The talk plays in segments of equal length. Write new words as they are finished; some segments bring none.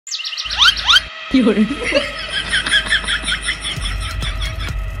有人。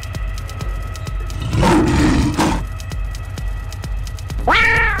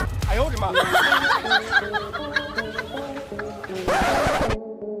哎呦我的妈！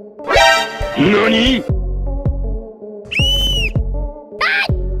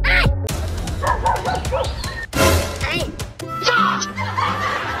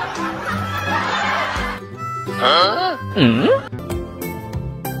何？嗯？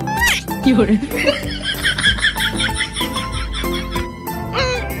有人。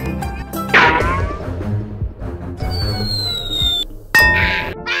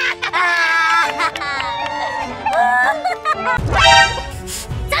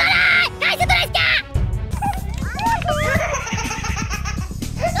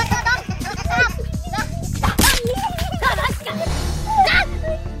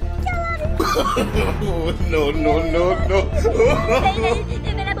No, no, no, no.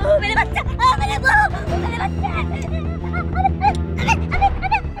 मेरे बच्चा मेरे बच्चा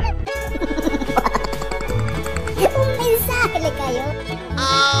un mensaje le cayó.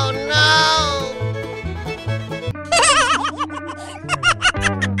 Oh no.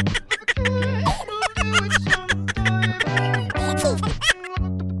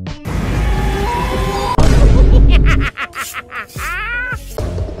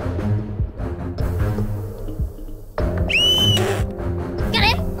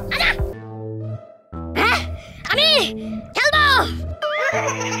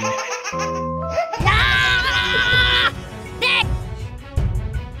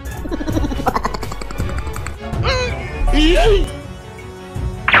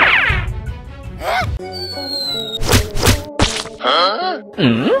 Huh?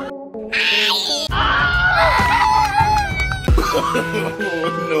 Hmm?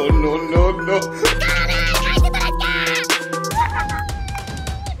 No, no, no, no.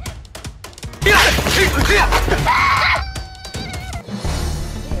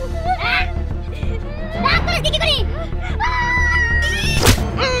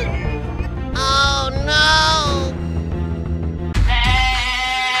 Oh no!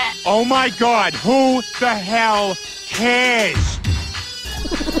 Oh my God! Who the hell cares?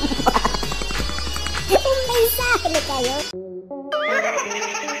 Un mensaje le cayó.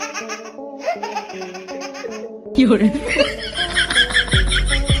 有人。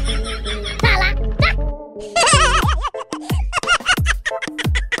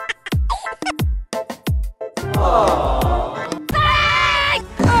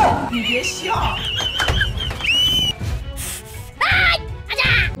你别笑。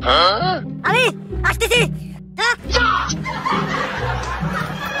Huh? Abi, hastisi.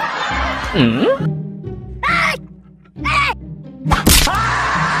 Hmm?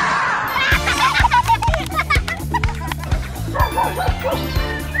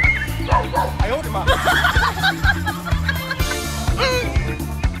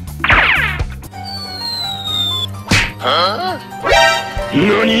 Huh?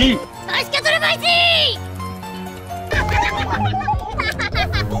 Nani?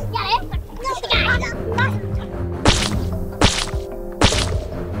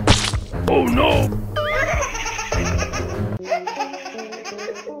 Oh no!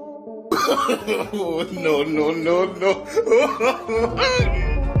 No, no, no, no.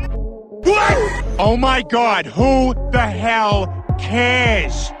 What? Oh my God! Who the hell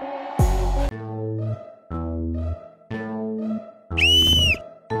cares?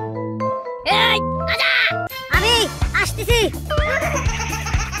 Abi, hastisi.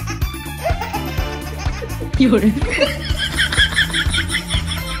 有人。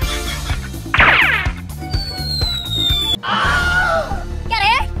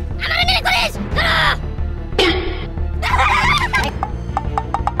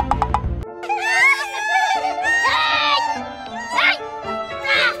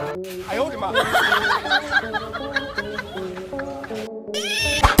哎呦我的妈！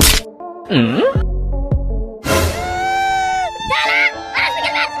嗯？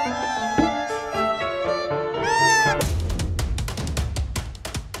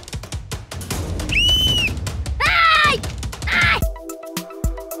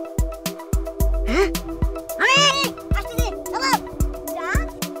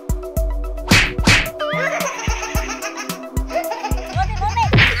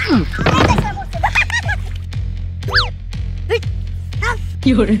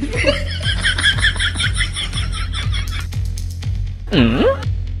有人。嗯？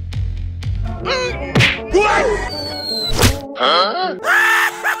 What? Huh?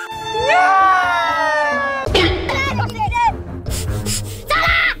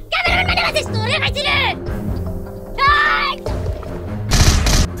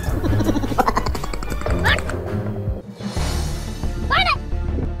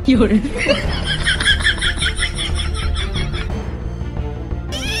 有人，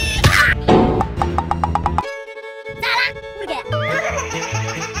 Salah, udah gak?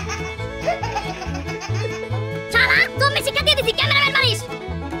 Salah, tuh mesikat dia di kameramen manis.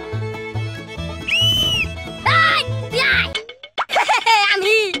 Hai, hai.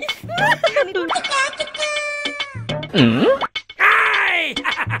 Ami.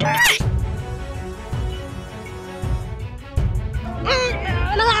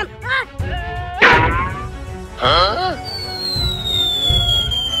 Huh?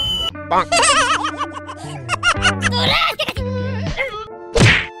 Bonk.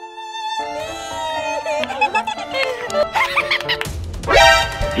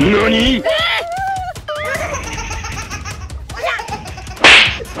 NANI?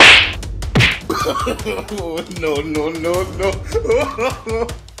 Oh, no, no, no, no.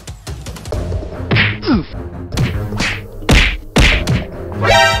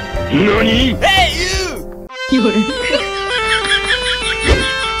 NANI? Hey, you! 有人，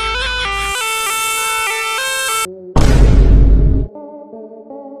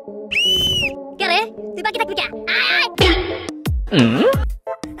 Kere, tiba kita kerja. Ay.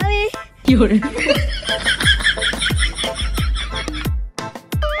 Ami. 有人，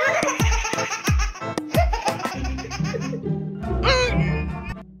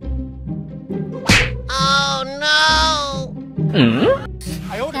 Oh no.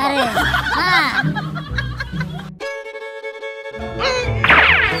 Kere. Ah.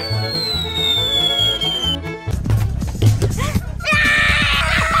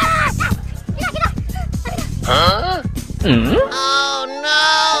 Huh? Oh no.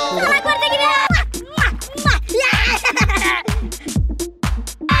 Salah keluarga kita.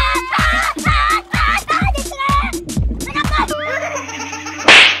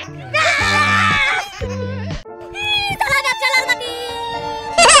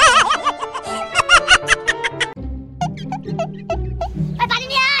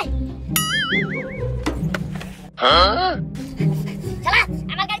 Huh?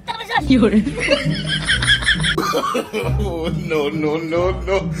 有人， Oh, no, no, no,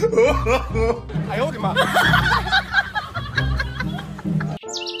 no. 哎呦我的妈！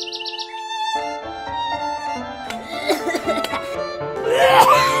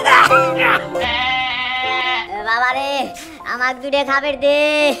 বাবা রে আমাকে দুটো খাবার দে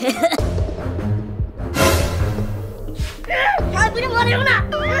দুটো মরে না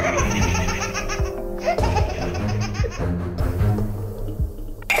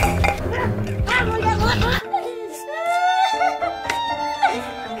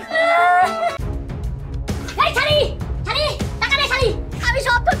আমি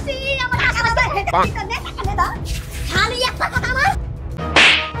সব করছি আমার টাকা দাও খালি একটা কথা আমার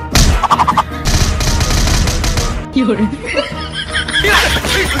有人，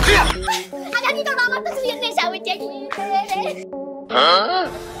 Ada kita mama tuh lihat nih sawit jadi. Huh?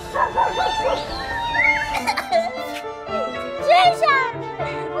 Sesa,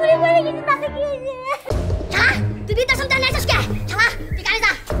 boleh kita tak begini. Salah, tu dia tersentang nasi suka. Salah, di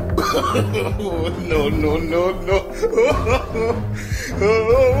kanisa. Oh, no, no, no, no.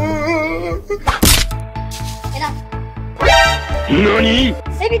 NANI?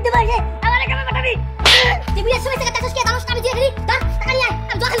 Sebit tu boleh. Awalnya kamu bertabi. Dia punya semua sekat tersuknya terus kami dia diri. Dan takkan dia,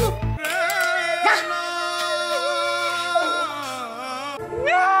 kami dua kali.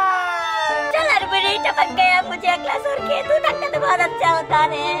 चल बड़ी टपक गया मुझे अगला सुर के तू ढकना तो बहुत अच्छा होता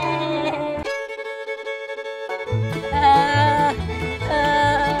है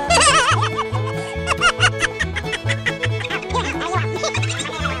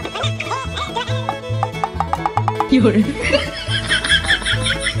有人，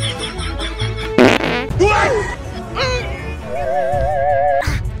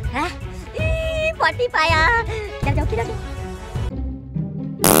 Hah? Ih, poti payah. Jauh-jauh kita tuh.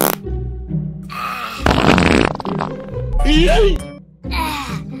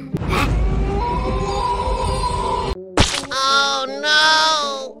 Oh no.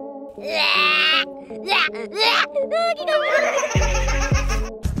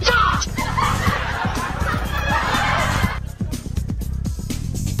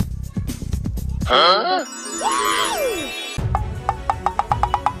 Huh?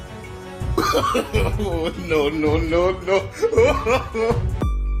 Oh, no, no, no, no.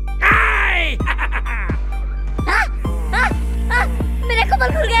 मेरे कमल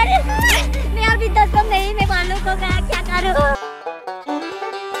खुल गया रे मैं और भी 10 कम नहीं मैं मालूम को मैं क्या करूं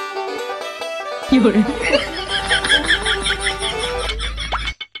有人，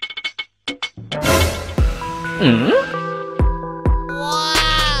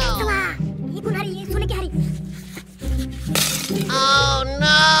 Wah, ibu hari, Sonic hari. Oh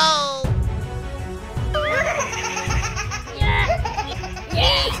no.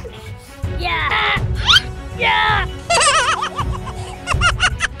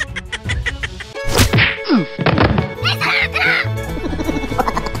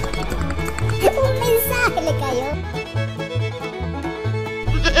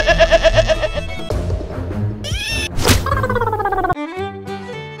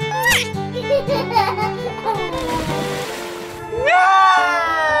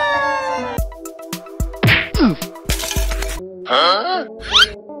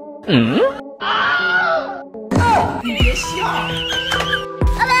 你别笑。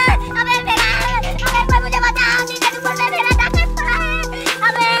 अबे मेरा कोई मुझे बचाओ नीचे ऊपर में मेरा डॉक्टर पड़ा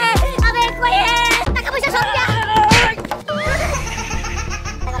है अबे कोई है टका पैसा सो गया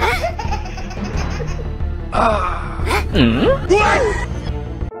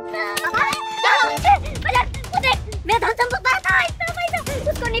मैं धन संपत्ति था इतना पैसा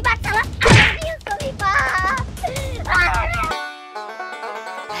उसको नहीं बात चला उसको नहीं बात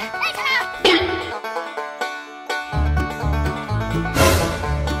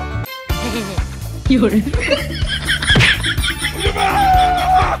有人，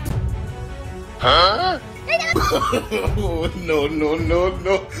 Huh? No, no, no,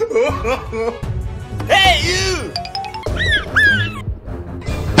 no. Hey, you!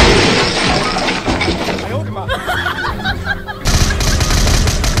 哎呦我的妈！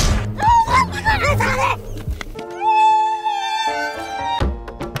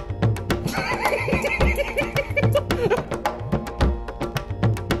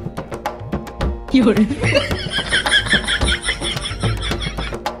有人，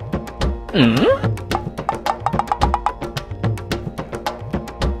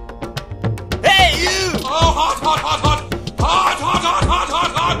 Hey, you! Oh, hot, hot, hot, hot! Hot, hot, hot, hot,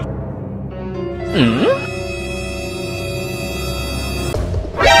 hot, hot!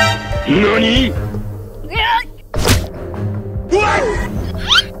 NANI? What?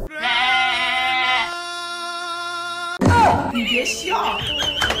 你别笑。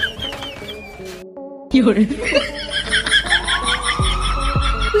有人，